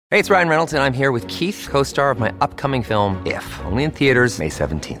Hey, it's Ryan Reynolds, and I'm here with Keith, co-star of my upcoming film, If, only in theaters May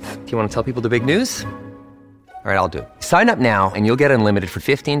 17th. Do you want to tell people the big news? All right, I'll do it. Sign up now and you'll get unlimited for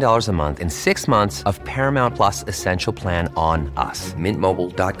 $15 a month and 6 months of Paramount Plus Essential Plan on us.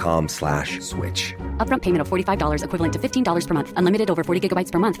 MintMobile.com/switch. Upfront payment of $45 equivalent to $15 per month. Unlimited over 40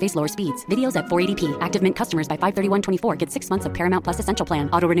 gigabytes per month. Face lower speeds. Videos at 480p. Active Mint customers by 531.24 get 6 months of Paramount Plus Essential Plan.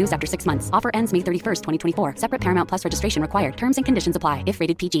 Auto renews after 6 months. Offer ends May 31st, 2024. Separate Paramount Plus registration required. Terms and conditions apply if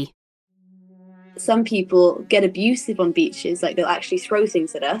rated PG. Some people get abusive on beaches, like they'll actually throw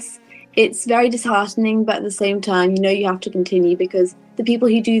things at us. It's very disheartening, but at the same time, you know you have to continue because the people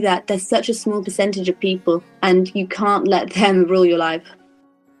who do that, there's such a small percentage of people and you can't let them rule your life.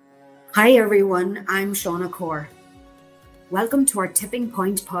 Hi everyone, I'm Shauna Kaur. Welcome to our Tipping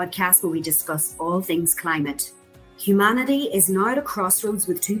Point podcast where we discuss all things climate. Humanity is now at a crossroads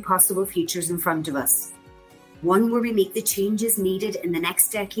with two possible futures in front of us. One where we make the changes needed in the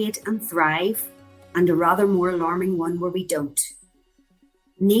next decade and thrive, and a rather more alarming one where we don't.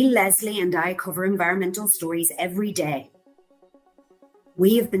 Neil, Leslie and I cover environmental stories every day.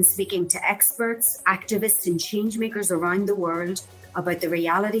 We have been speaking to experts, activists and changemakers around the world about the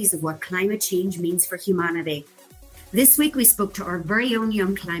realities of what climate change means for humanity. This week we spoke to our very own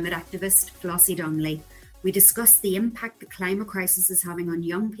young climate activist, Flossie Donnelly. We discussed the impact the climate crisis is having on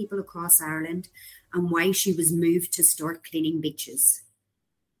young people across Ireland and why she was moved to start cleaning beaches.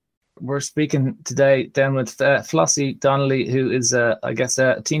 We're speaking today then with Flossie Donnelly, who is, I guess,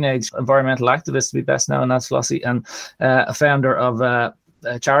 a teenage environmental activist, to be best known as Flossie, and a founder of a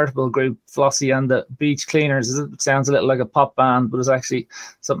charitable group, Flossie and the Beach Cleaners. It sounds a little like a pop band, but it's actually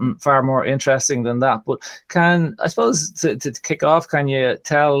something far more interesting than that. But I suppose to kick off, can you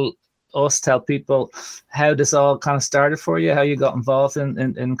tell people how this all kind of started for you, how you got involved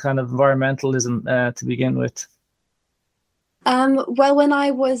in kind of environmentalism to begin with? Well, when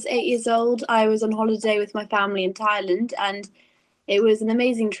I was 8 years old, I was on holiday with my family in Thailand, and it was an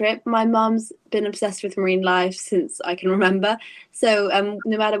amazing trip. My mum's been obsessed with marine life since I can remember. So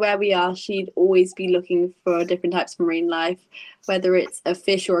no matter where we are, she'd always be looking for different types of marine life, whether it's a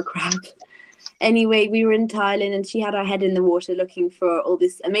fish or a crab. Anyway, we were in Thailand and she had her head in the water looking for all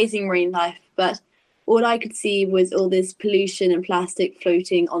this amazing marine life. But all I could see was all this pollution and plastic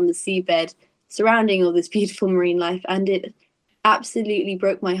floating on the seabed surrounding all this beautiful marine life. And it absolutely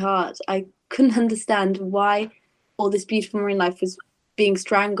broke my heart. I couldn't understand why all this beautiful marine life was being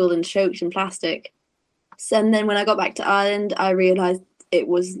strangled and choked in plastic. So, and then when I got back to Ireland, I realised there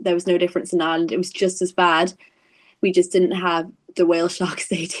was no difference in Ireland. It was just as bad. We just didn't have the whale sharks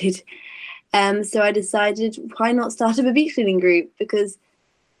they did. So I decided, why not start up a beach cleaning group? Because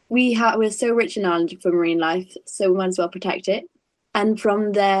we're so rich in Ireland for marine life, so we might as well protect it. And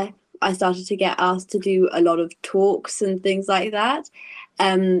from there, I started to get asked to do a lot of talks and things like that.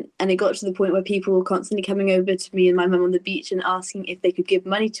 And it got to the point where people were constantly coming over to me and my mum on the beach and asking if they could give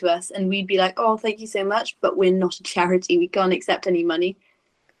money to us. And we'd be like, oh, thank you so much, but we're not a charity. We can't accept any money.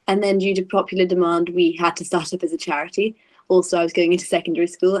 And then due to popular demand, we had to start up as a charity. Also, I was going into secondary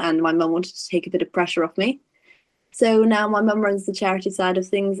school and my mum wanted to take a bit of pressure off me. So now my mum runs the charity side of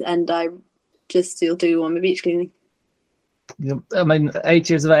things and I just still do all my beach cleaning. I mean, 8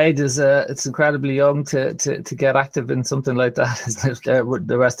 years of age is it's incredibly young to get active in something like that.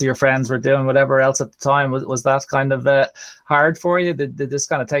 The rest of your friends were doing whatever else at the time. Was that kind of hard for you? Did this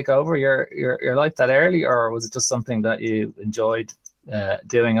kind of take over your life that early, or was it just something that you enjoyed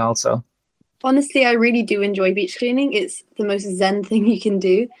doing also? Honestly, I really do enjoy beach cleaning. It's the most zen thing you can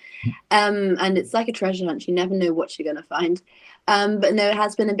do. And it's like a treasure hunt. You never know what you're going to find. But no, it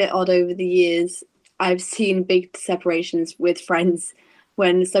has been a bit odd over the years. I've seen big separations with friends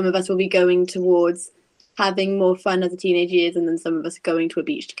when some of us will be going towards having more fun as a teenage years and then some of us going to a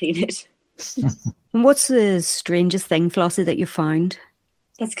beach to clean it. What's the strangest thing, Flossie, that you found?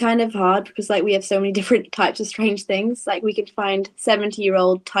 That's kind of hard because we have so many different types of strange things. We could find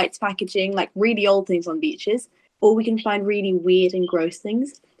 70-year-old tights packaging, really old things on beaches, or we can find really weird and gross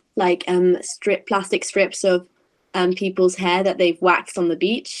things like plastic strips of people's hair that they've waxed on the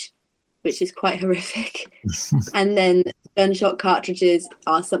beach, which is quite horrific. And then gunshot cartridges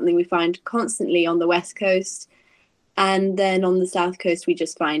are something we find constantly on the West Coast. And then on the South Coast, we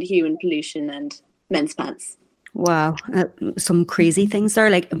just find human pollution and men's pants. Wow, some crazy things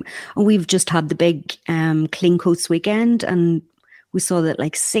there. We've just had the big Clean Coats weekend, and we saw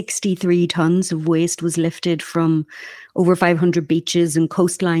that 63 tons of waste was lifted from over 500 beaches and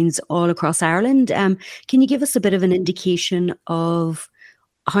coastlines all across Ireland. Can you give us a bit of an indication of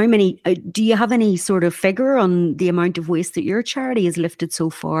how many, do you have any sort of figure on the amount of waste that your charity has lifted so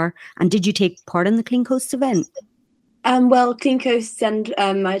far? And did you take part in the Clean Coast event? Well, Clean Coasts and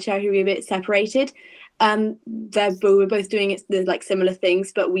my charity were a bit separated. We're both doing it, there's like similar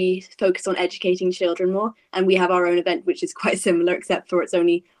things, but we focus on educating children more. And we have our own event, which is quite similar, except for it's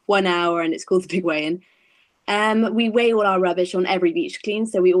only 1 hour and it's called the Big Weigh-In. We weigh all our rubbish on every beach clean,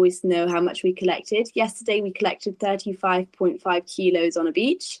 so we always know how much we collected. Yesterday, we collected 35.5 kilos on a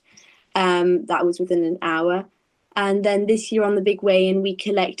beach. That was within an hour. And then this year on the Big Weigh-In, we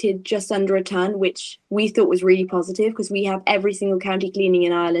collected just under a ton, which we thought was really positive because we have every single county cleaning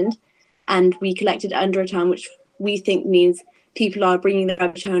in Ireland. And we collected under a ton, which we think means people are bringing their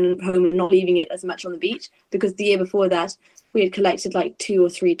rubbish home and not leaving it as much on the beach. Because the year before that, we had collected like 2 or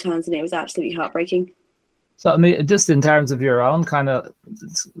 3 tons and it was absolutely heartbreaking. So, I mean, just in terms of your own kind of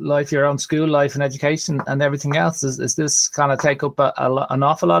life, your own school life and education and everything else, is this kind of take up an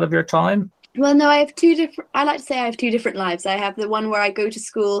awful lot of your time? Well, no, I like to say I have 2 different lives. I have the one where I go to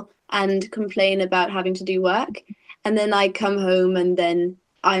school and complain about having to do work. And then I come home and then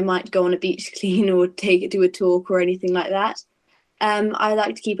I might go on a beach clean or do a talk or anything like that. I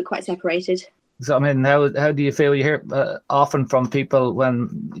like to keep it quite separated. So, I mean, how do you feel? You hear often from people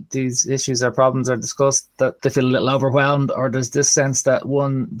when these issues or problems are discussed that they feel a little overwhelmed, or there's this sense that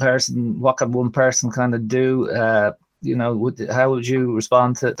what can one person kind of do? How would you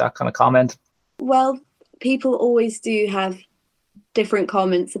respond to that kind of comment? Well, people always do have different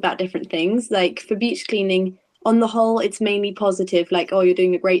comments about different things. Like for beach cleaning, on the whole, it's mainly positive, like, oh, you're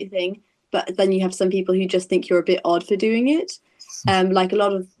doing a great thing. But then you have some people who just think you're a bit odd for doing it. Like a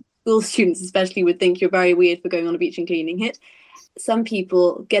lot of school students especially would think you're very weird for going on a beach and cleaning it. Some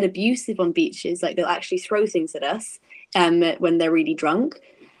people get abusive on beaches, like they'll actually throw things at us when they're really drunk.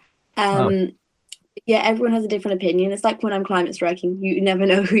 Yeah, everyone has a different opinion. It's like when I'm climate striking, you never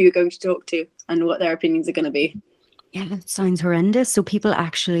know who you're going to talk to and what their opinions are going to be. Yeah, that sounds horrendous. So people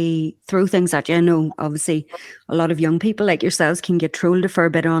actually throw things at you. I know, obviously, a lot of young people like yourselves can get trolled a fair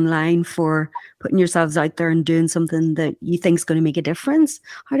bit online for putting yourselves out there and doing something that you think is going to make a difference.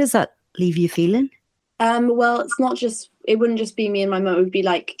 How does that leave you feeling? Well, it wouldn't just be me and my mum. It would be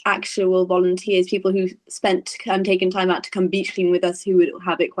like actual volunteers, people who spent taking time out to come beach clean with us, who would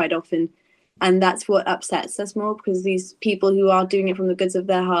have it quite often. And that's what upsets us more, because these people who are doing it from the goods of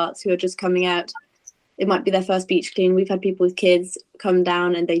their hearts, who are just coming out, it might be their first beach clean. We've had people with kids come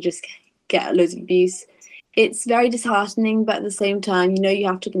down and they just get loads of abuse. It's very disheartening, but at the same time, you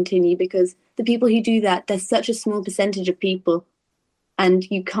have to continue, because the people who do that, there's such a small percentage of people and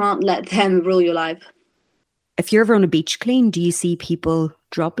you can't let them rule your life. If you're ever on a beach clean, do you see people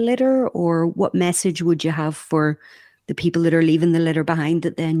drop litter, or what message would you have for the people that are leaving the litter behind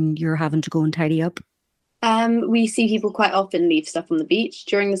that then you're having to go and tidy up? We see people quite often leave stuff on the beach.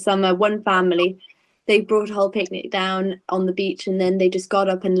 During the summer, one family, they brought a whole picnic down on the beach and then they just got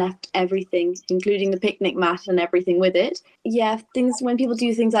up and left everything, including the picnic mat and everything with it. Yeah, when people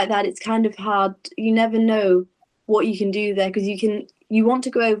do things like that, it's kind of hard. You never know what you can do there, because you want to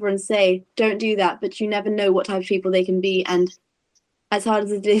go over and say, don't do that, but you never know what type of people they can be. And as hard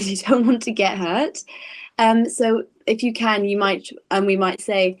as it is, you don't want to get hurt. So if you can, we might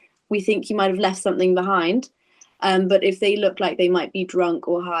say, we think you might have left something behind. But if they look like they might be drunk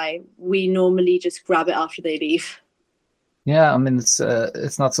or high, we normally just grab it after they leave. Yeah, I mean,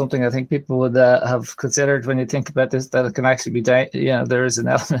 it's not something I think people would have considered when you think about this, that it can actually be, there is an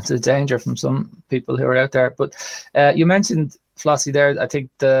element of danger from some people who are out there. But you mentioned, Flossie, there, I think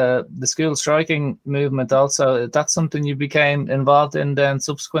the school striking movement also, that's something you became involved in then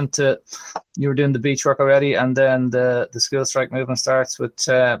subsequent to, you were doing the beach work already, and then the school strike movement starts with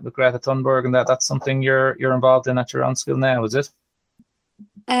Greta Thunberg, and that's something you're involved in at your own school now, is it?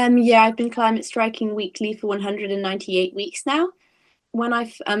 Yeah, I've been climate striking weekly for 198 weeks now. When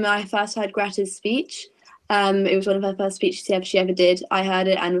I first heard Greta's speech, it was one of her first speeches she ever did. I heard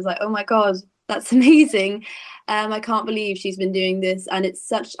it and was like, oh my God, that's amazing. I can't believe she's been doing this. And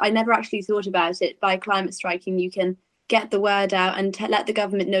I never actually thought about it. By climate striking, you can get the word out and let the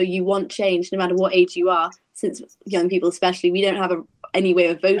government know you want change, no matter what age you are. Since young people especially, we don't have any way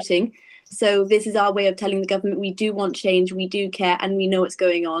of voting. So this is our way of telling the government we do want change, we do care, and we know what's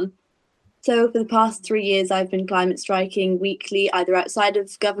going on. So for the past 3 years, I've been climate striking weekly, either outside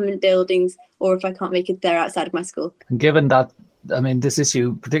of government buildings, or if I can't make it there, outside of my school. Given that, I mean, this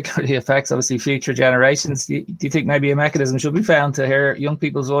issue particularly affects, obviously, future generations, do you think maybe a mechanism should be found to hear young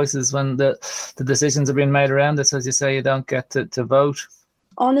people's voices when the decisions are being made around this? As you say, you don't get to vote.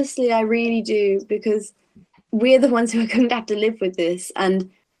 Honestly, I really do, because we're the ones who are going to have to live with this, and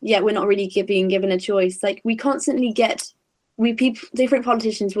yet we're not really being given a choice. Like, we constantly different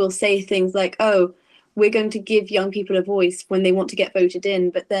politicians will say things like, oh, we're going to give young people a voice when they want to get voted in.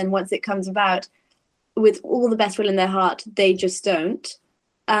 But then once it comes about, with all the best will in their heart, they just don't.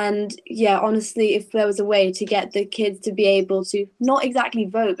 And yeah, honestly, if there was a way to get the kids to be able to not exactly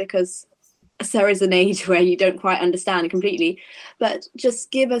vote, because there is an age where you don't quite understand completely, but just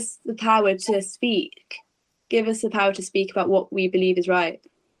give us the power to speak. Give us the power to speak about what we believe is right.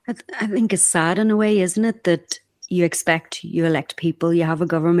 I think it's sad in a way, isn't it, that you elect people, you have a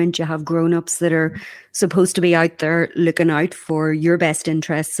government, you have grown-ups that are supposed to be out there looking out for your best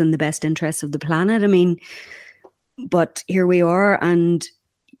interests and the best interests of the planet. I mean, but here we are, and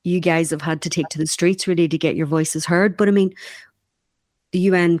you guys have had to take to the streets really to get your voices heard. But I mean, the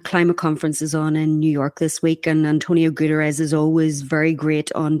UN climate conference is on in New York this week, and Antonio Guterres is always very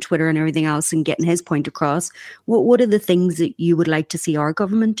great on Twitter and everything else and getting his point across. What are the things that you would like to see our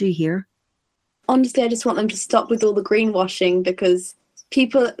government do here? Honestly, I just want them to stop with all the greenwashing, because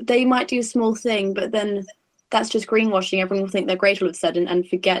people, they might do a small thing, but then that's just greenwashing. Everyone will think they're great all of a sudden and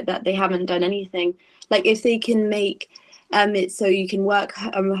forget that they haven't done anything. Like, if they can make it so you can work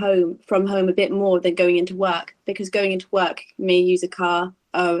from home a bit more than going into work, because going into work may use a car,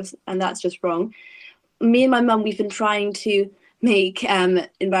 and that's just wrong. Me and my mum, we've been trying to make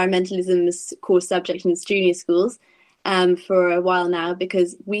environmentalism a core subject in junior schools for a while now,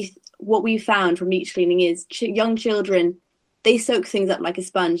 because what we found from beach cleaning is young children, they soak things up like a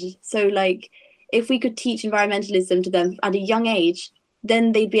sponge. So like, if we could teach environmentalism to them at a young age,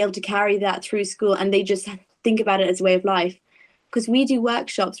 then they'd be able to carry that through school, and they just think about it as a way of life. Because we do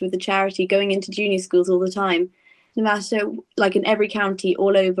workshops with the charity going into junior schools all the time, no matter, like in every county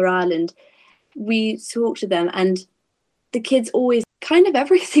all over Ireland, we talk to them, and the kids always kind of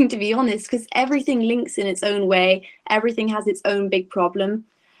everything, to be honest, because everything links in its own way. Everything has its own big problem.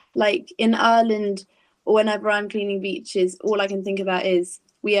 Like in Ireland, whenever I'm cleaning beaches, all I can think about is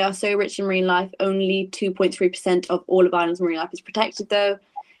we are so rich in marine life. Only 2.3% of all of Ireland's marine life is protected, though.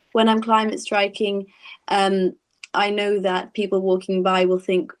 When I'm climate striking, I know that people walking by will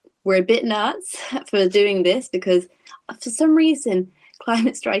think we're a bit nuts for doing this, because for some reason,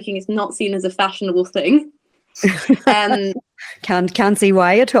 climate striking is not seen as a fashionable thing. Can't see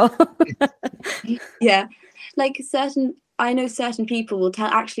why at all. Yeah, like I know certain people will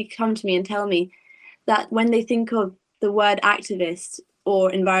actually come to me and tell me that when they think of the word activist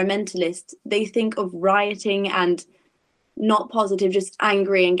or environmentalist, they think of rioting and not positive, just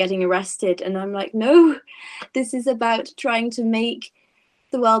angry and getting arrested. And I'm like, no, this is about trying to make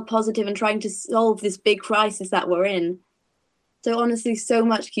the world positive and trying to solve this big crisis that we're in. So honestly, so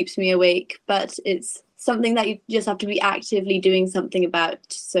much keeps me awake, but it's something that you just have to be actively doing something about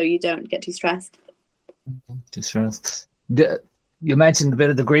so you don't get too stressed. Too stressed. You mentioned a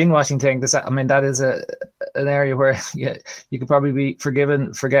bit of the greenwashing thing. That is an area where you could probably be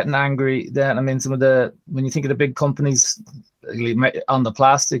forgiven for getting angry. Then, I mean, when you think of the big companies on the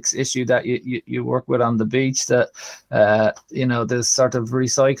plastics issue that you work with on the beach, that this sort of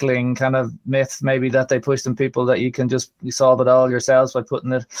recycling kind of myth maybe that they push on people, that you solve it all yourselves by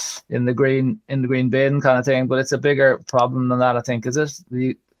putting it in the green bin kind of thing. But it's a bigger problem than that, I think. Is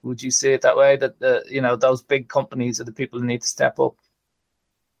it? Would you see it that way, that those big companies are the people who need to step up?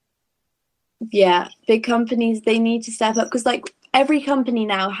 Yeah, big companies, they need to step up, because like every company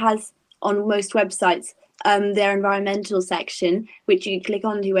now has on most websites their environmental section, which you click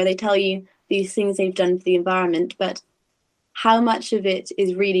onto, where they tell you these things they've done for the environment. But how much of it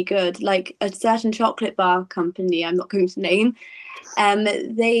is really good? Like a certain chocolate bar company, I'm not going to name,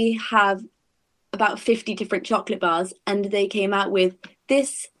 they have about 50 different chocolate bars, and they came out with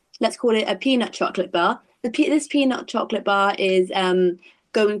this, let's call it a peanut chocolate bar. This peanut chocolate bar is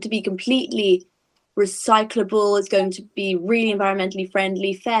going to be completely recyclable. It's going to be really environmentally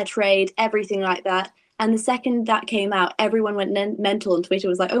friendly, fair trade, everything like that. And the second that came out, everyone went mental on Twitter.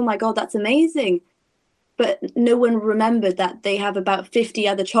 Was like, oh my God, that's amazing. But no one remembered that they have about 50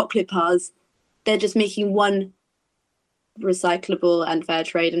 other chocolate bars. They're just making one recyclable and fair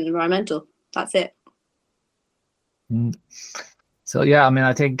trade and environmental. That's it. So yeah, I mean,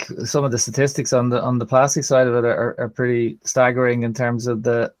 I think some of the statistics on the plastic side of it are pretty staggering in terms of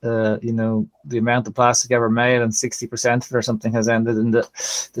the amount of plastic ever made, and 60% of it or something has ended in the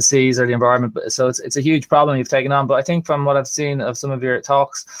seas or the environment. So it's a huge problem you've taken on. But I think from what I've seen of some of your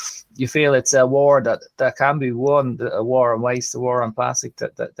talks, you feel it's a war that can be won, a war on waste, a war on plastic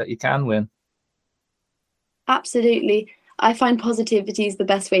that you can win. Absolutely. I find positivity is the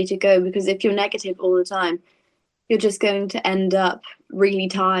best way to go, because if you're negative all the time, you're just going to end up really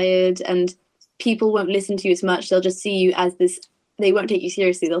tired, and people won't listen to you as much. They'll just see you as this, they won't take you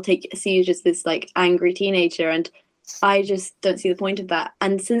seriously. They'll see you just this like angry teenager, and I just don't see the point of that.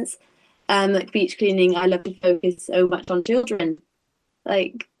 And since like beach cleaning, I love to focus so much on children.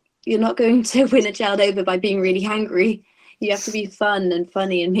 Like you're not going to win a child over by being really angry. You have to be fun and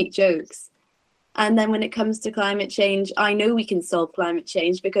funny and make jokes. And then when it comes to climate change, I know we can solve climate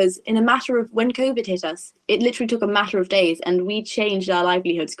change because in a matter of when COVID hit us, it literally took a matter of days and we changed our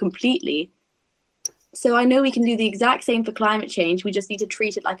livelihoods completely. So I know we can do the exact same for climate change. We just need to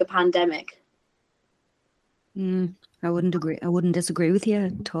treat it like a pandemic. I wouldn't agree. I wouldn't disagree with you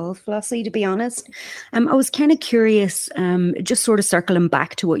at all, Flossie, to be honest. I was kind of curious, just sort of circling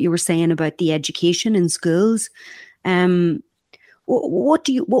back to what you were saying about the education in schools. What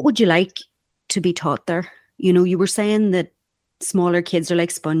would you like to be taught there? You know, you were saying that smaller kids are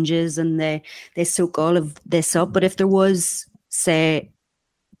like sponges and they soak all of this up. But if there was, say,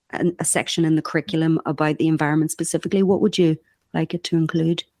 a section in the curriculum about the environment specifically, what would you like it to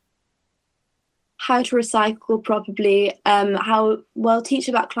include? How to recycle probably, teach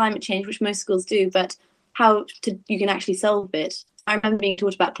about climate change, which most schools do, but you can actually solve it. I remember being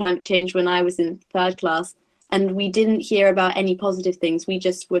taught about climate change when I was in 3rd class, and we didn't hear about any positive things. We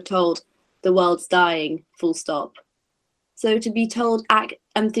just were told the world's dying, full stop. So to be told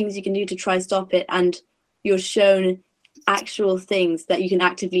things you can do to try stop it, and you're shown actual things that you can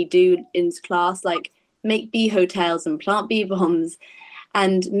actively do in class, like make bee hotels and plant bee bombs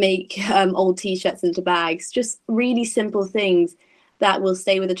and make old t-shirts into bags, just really simple things that will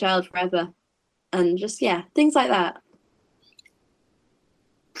stay with a child forever. And just, things like that.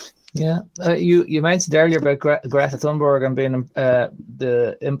 Yeah, you mentioned earlier about Greta Thunberg and being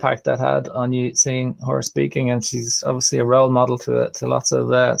the impact that had on you, seeing her speaking, and she's obviously a role model to lots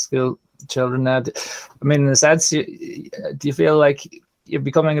of school children now. I mean, in a sense, do you feel like you're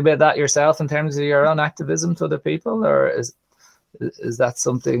becoming a bit that yourself in terms of your own activism to other people, or is that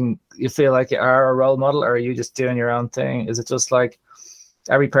something you feel like you are a role model, or are you just doing your own thing? Is it just like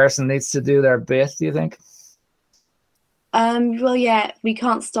every person needs to do their bit, do you think? We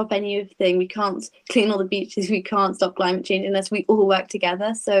can't stop anything. We can't clean all the beaches. We can't stop climate change unless we all work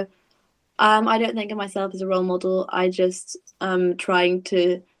together. So I don't think of myself as a role model. I just trying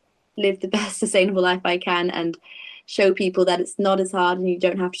to live the best sustainable life I can and show people that it's not as hard and you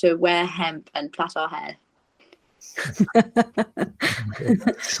don't have to wear hemp and plait our hair.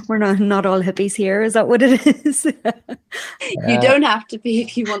 We're not all hippies here. Is that what it is? You don't have to be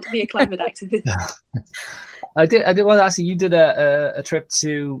if you want to be a climate activist. I did want to ask you. You did a trip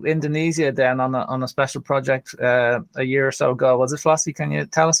to Indonesia then on a special project a year or so ago. Was it, Flossie? Can you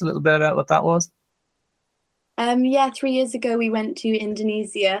tell us a little bit about what that was? 3 years ago we went to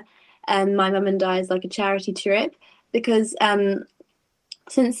Indonesia. My mum and I, as like a charity trip, because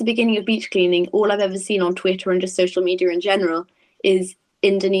since the beginning of beach cleaning, all I've ever seen on Twitter and just social media in general is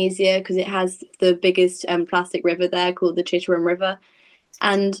Indonesia, because it has the biggest plastic river there called the Citarum River.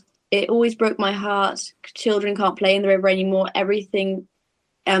 And it always broke my heart. Children can't play in the river anymore. Everything,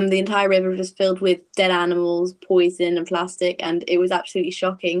 the entire river was filled with dead animals, poison and plastic, and it was absolutely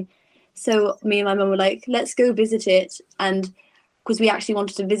shocking. So me and my mum were like, let's go visit it. And because we actually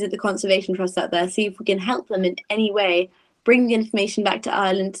wanted to visit the conservation trust out there, see if we can help them in any way, bring the information back to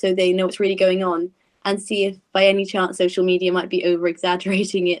Ireland so they know what's really going on, and see if by any chance social media might be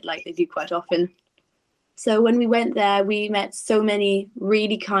over-exaggerating it like they do quite often. So when we went there, we met so many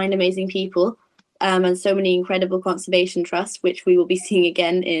really kind, amazing people, and so many incredible conservation trusts, which we will be seeing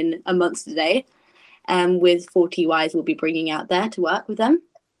again in a month today, with 4TYs we'll be bringing out there to work with them.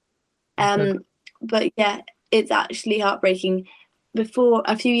 But yeah, it's actually heartbreaking. Before,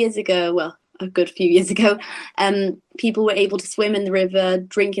 a few years ago, a good few years ago, people were able to swim in the river,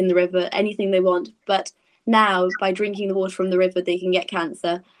 drink in the river, anything they want. But now, by drinking the water from the river, they can get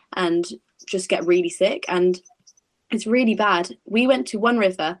cancer and just get really sick. And it's really bad. We went to one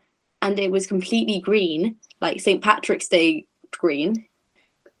river and it was completely green, like St. Patrick's Day green.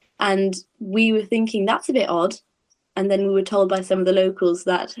 And we were thinking, that's a bit odd. And then we were told by some of the locals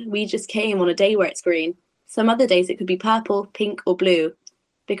that we just came on a day where it's green. Some other days it could be purple, pink or blue,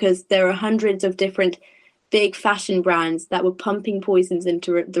 because there are hundreds of different big fashion brands that were pumping poisons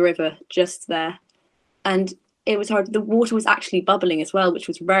into the river just there. And it was hard. The water was actually bubbling as well, which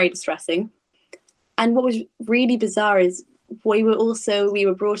was very distressing. And what was really bizarre is we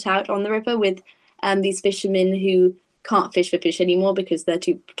were brought out on the river with these fishermen who can't fish for fish anymore because they're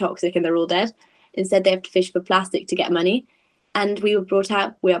too toxic and they're all dead. Instead, they have to fish for plastic to get money. And we were brought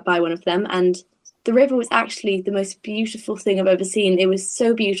out by one of them, and the river was actually the most beautiful thing I've ever seen. It was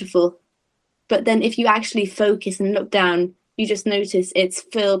so beautiful. But then if you actually focus and look down, you just notice it's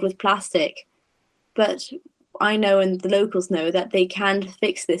filled with plastic. But I know, and the locals know, that they can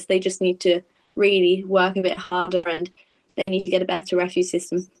fix this. They just need to really work a bit harder, and they need to get a better refuse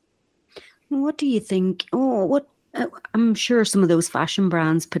system. What do you think? What I'm sure some of those fashion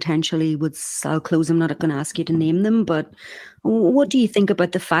brands potentially would sell clothes. I'm not going to ask you to name them, but what do you think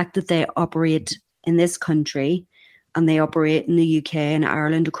about the fact that they operate in this country and they operate in the UK and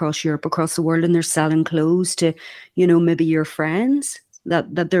Ireland, across Europe, across the world, and they're selling clothes to, maybe your friends,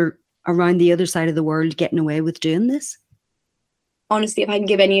 that they're around the other side of the world getting away with doing this? Honestly, if I can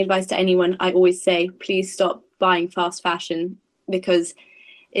give any advice to anyone, I always say, please stop buying fast fashion, because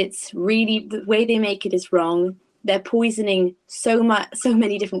it's really, the way they make it is wrong. They're poisoning so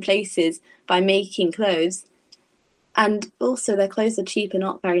many different places by making clothes. And also their clothes are cheap and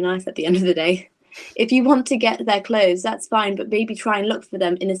not very nice at the end of the day. If you want to get their clothes, that's fine, but maybe try and look for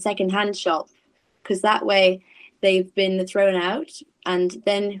them in a second-hand shop, because that way they've been thrown out and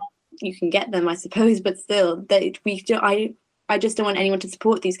then you can get them, I suppose. But still, I just don't want anyone to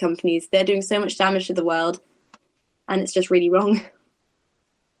support these companies. They're doing so much damage to the world, and it's just really wrong.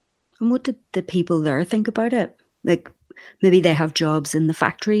 And what did the people there think about it? Like, maybe they have jobs in the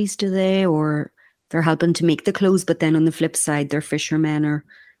factories, do they? Or they're helping to make the clothes, but then on the flip side, their fishermen are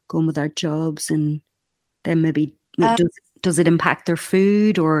going without jobs, and then maybe does it impact their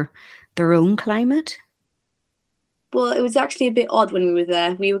food or their own climate? Well, it was actually a bit odd when we were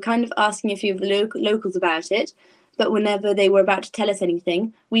there. We were kind of asking a few of the locals about it, but whenever they were about to tell us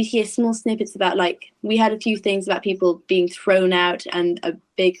anything, we'd hear small snippets about, like, we had a few things about people being thrown out and a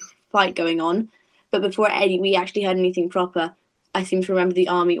big fight going on. But before we actually had anything proper, I seem to remember the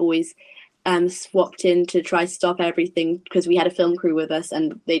army always swapped in to try to stop everything, because we had a film crew with us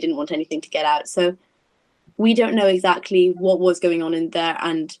and they didn't want anything to get out. So we don't know exactly what was going on in there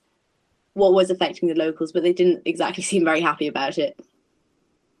and what was affecting the locals, but they didn't exactly seem very happy about it.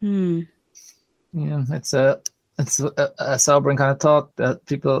 Yeah, it's a sobering kind of thought that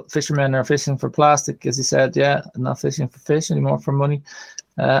fishermen are fishing for plastic, as you said, not fishing for fish anymore, for money.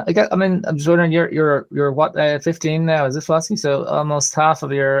 I'm just wondering, you're what, 15 now, is it, Flossie? So almost half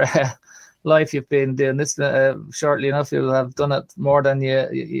of your life you've been doing this. Shortly enough, you'll have done it more than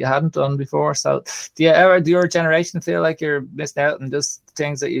you hadn't done before. So do your generation feel like you're missed out on just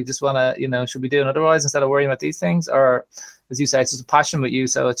things that you just want to, should be doing otherwise instead of worrying about these things? Or, as you say, it's just a passion with you,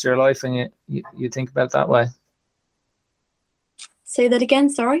 so it's your life and you think about it that way? Say that again,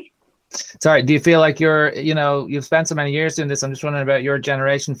 sorry. Sorry, do you feel like you've spent so many years doing this? I'm just wondering about your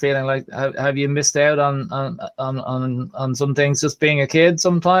generation feeling like, have you missed out on some things just being a kid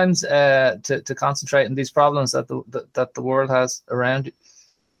sometimes, to concentrate on these problems that the world has around you?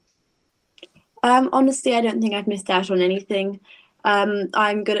 Honestly, I don't think I've missed out on anything.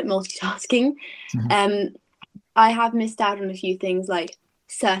 I'm good at multitasking. Mm-hmm. I have missed out on a few things, like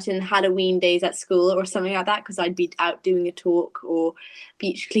certain Halloween days at school or something like that, because I'd be out doing a talk or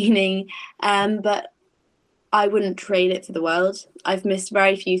beach cleaning, but I wouldn't trade it for the world. I've missed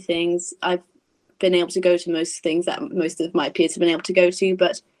very few things. I've been able to go to most things that most of my peers have been able to go to,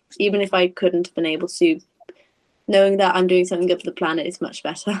 but even if I couldn't have been able to, knowing that I'm doing something good for the planet is much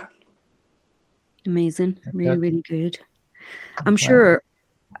better. Amazing. Really, really good. I'm sure,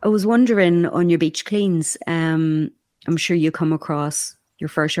 I was wondering, on your beach cleans, I'm sure you come across your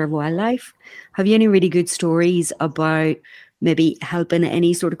fair share of wildlife. Have you any really good stories about maybe helping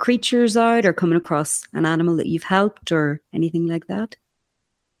any sort of creatures out, or coming across an animal that you've helped, or anything like that?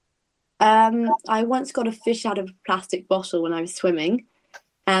 I once got a fish out of a plastic bottle when I was swimming,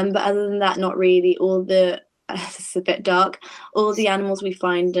 but other than that, not really. It's a bit dark. All the animals we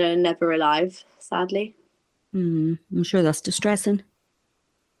find are never alive, sadly. I'm sure that's distressing.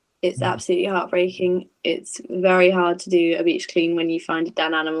 It's absolutely heartbreaking. It's very hard to do a beach clean when you find a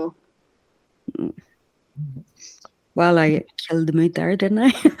dead animal. Well, I killed the mood there, didn't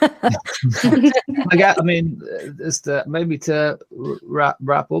I? Maybe to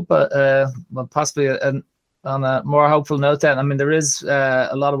wrap up, but possibly on a more hopeful note then, there is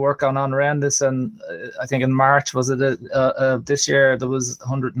a lot of work going on around this, and I think in March, was it this year, there was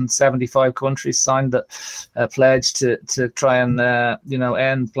 175 countries signed a pledge to try and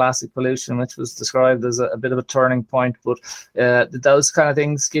end plastic pollution, which was described as a bit of a turning point. But did those kind of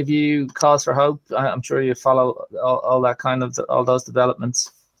things give you cause for hope? I'm sure you follow all those developments.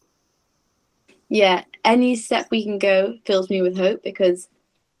 Yeah, any step we can go fills me with hope, because,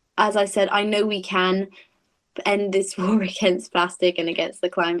 as I said, I know we can end this war against plastic and against the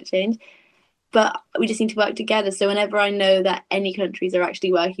climate change, but we just need to work together. So whenever I know that any countries are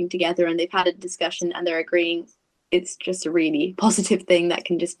actually working together and they've had a discussion and they're agreeing, it's just a really positive thing that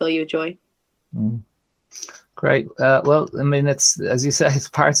can just fill you with joy. Great. Well, it's, as you say, it's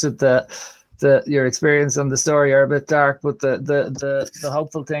parts of the your experience and the story are a bit dark, but the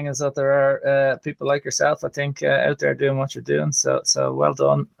hopeful thing is that there are people like yourself, I think, out there doing what you're doing. So well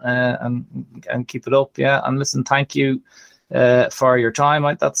done, and keep it up. Yeah, and listen, thank you for your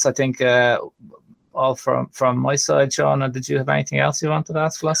time. That's, I think, all from my side. Shauna, did you have anything else you wanted to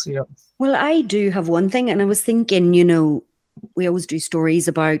ask Flossie? Well, I do have one thing, and I was thinking, you know, we always do stories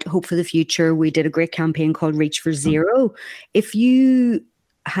about hope for the future. We did a great campaign called Reach for Zero. If you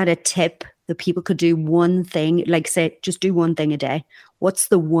had a tip that people could do one thing, like say, just do one thing a day, what's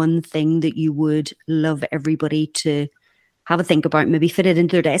the one thing that you would love everybody to have a think about, maybe fit it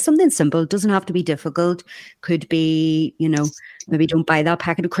into their day? Something simple. It doesn't have to be difficult. Could be, you know, maybe don't buy that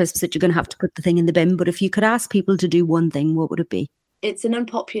packet of crisps that you're going to have to put the thing in the bin. But if you could ask people to do one thing, what would it be? It's an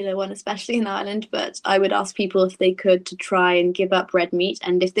unpopular one, especially in Ireland, but I would ask people if they could to try and give up red meat.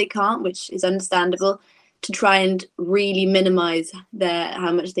 And if they can't, which is understandable, to try and really minimize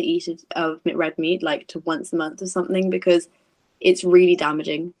how much they eat of red meat, like to once a month or something, because it's really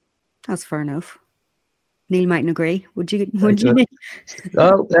damaging. That's fair enough. Neil mightn't agree. Would you? No,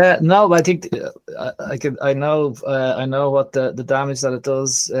 I think I know what the damage that it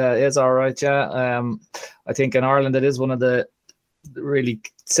does is. All right, yeah. I think in Ireland it is one of the really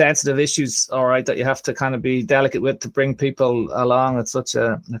sensitive issues. All right, that you have to kind of be delicate with to bring people along. It's such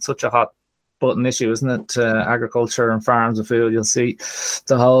a hot button issue, isn't it? Agriculture and farms and food. You'll see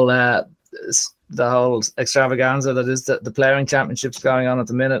the whole extravaganza that is the ploughing championships going on at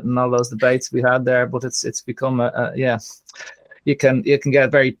the minute, and all those debates we had there. But it's become it can get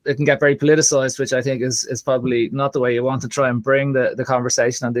very politicized, which I think is probably not the way you want to try and bring the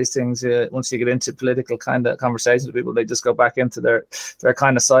conversation on these things. Once you get into political kind of conversations with people, they just go back into their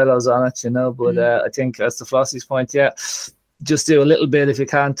kind of silos on it, you know. But I think, as to Flossie's point, just do a little bit. If you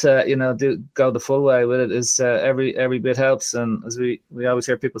can't, go the full way with it, is every bit helps. And as we always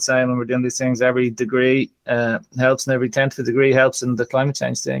hear people saying when we're doing these things, every degree helps, and every 10th of a degree helps in the climate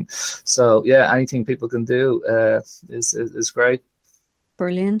change thing. So anything people can do is great.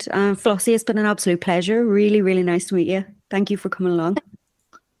 Brilliant. Flossie, it's been an absolute pleasure. Really, really nice to meet you. Thank you for coming along.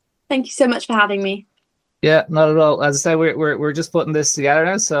 Thank you so much for having me. Yeah, not at all. As I say, we're just putting this together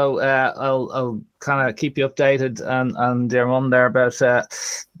now, so I'll kind of keep you updated and your mum there about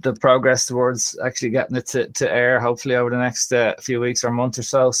the progress towards actually getting it to air, hopefully over the next few weeks or month or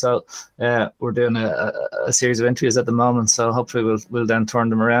so. So we're doing a series of interviews at the moment, so hopefully we'll then turn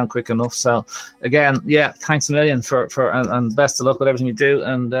them around quick enough. So again, thanks a million for and best of luck with everything you do,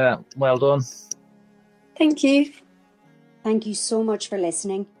 and well done. Thank you. Thank you so much for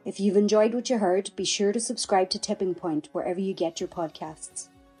listening. If you've enjoyed what you heard, be sure to subscribe to Tipping Point wherever you get your podcasts.